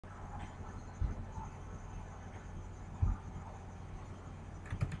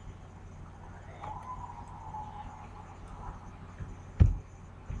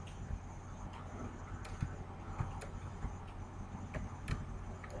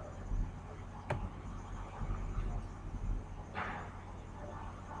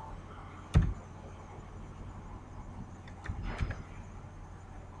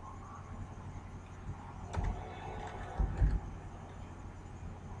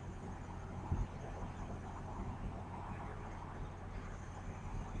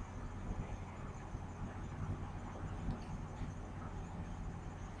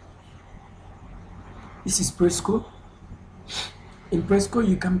This is preschool. In preschool,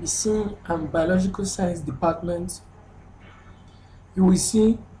 you can be seeing biological science department. You will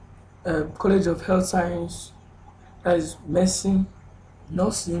see College of Health Science, that is medicine,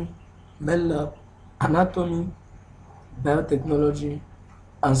 nursing, medlab, anatomy, biotechnology,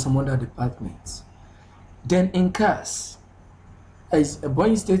 and some other departments. Then in CAS, that is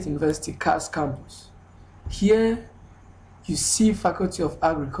Ebonyi State University CAS campus. Here you see Faculty of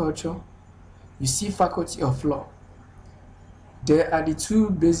Agriculture, you see Faculty of Law. There are the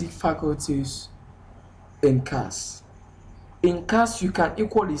two basic faculties in CAS. In CAS, you can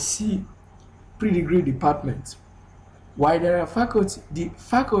equally see pre-degree departments. While there are the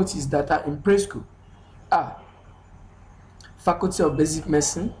faculties that are in preschool are Faculty of Basic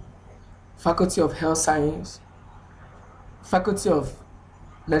Medicine, Faculty of Health Science, Faculty of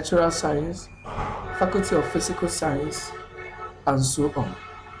Natural Science, Faculty of Physical Science, and so on.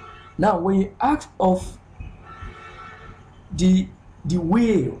 Now, when you ask of the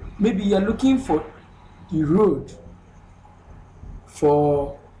way, maybe you're looking for the road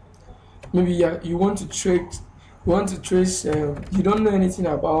for, maybe you want to trace, you don't know anything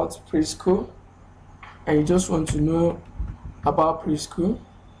about preschool and you just want to know about preschool,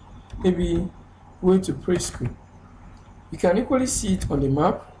 maybe way to preschool. You can equally see it on the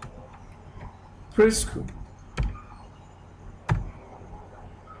map. Preschool.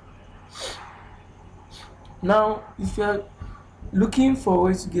 Now, if you're looking for a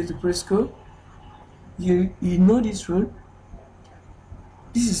way to get to preschool, you know this road.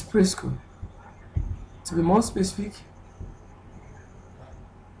 This is preschool. To be more specific,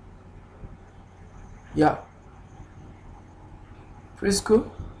 yeah, preschool.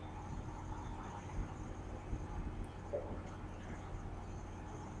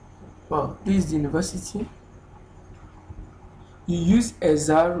 Well, this is the university. You use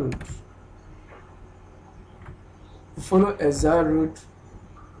Ezra Road. You follow Ezra Road.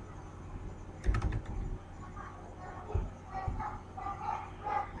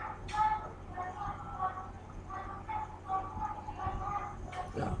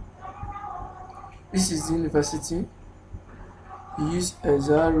 Yeah. This is the university. You use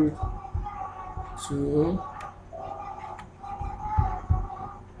Ezra Road to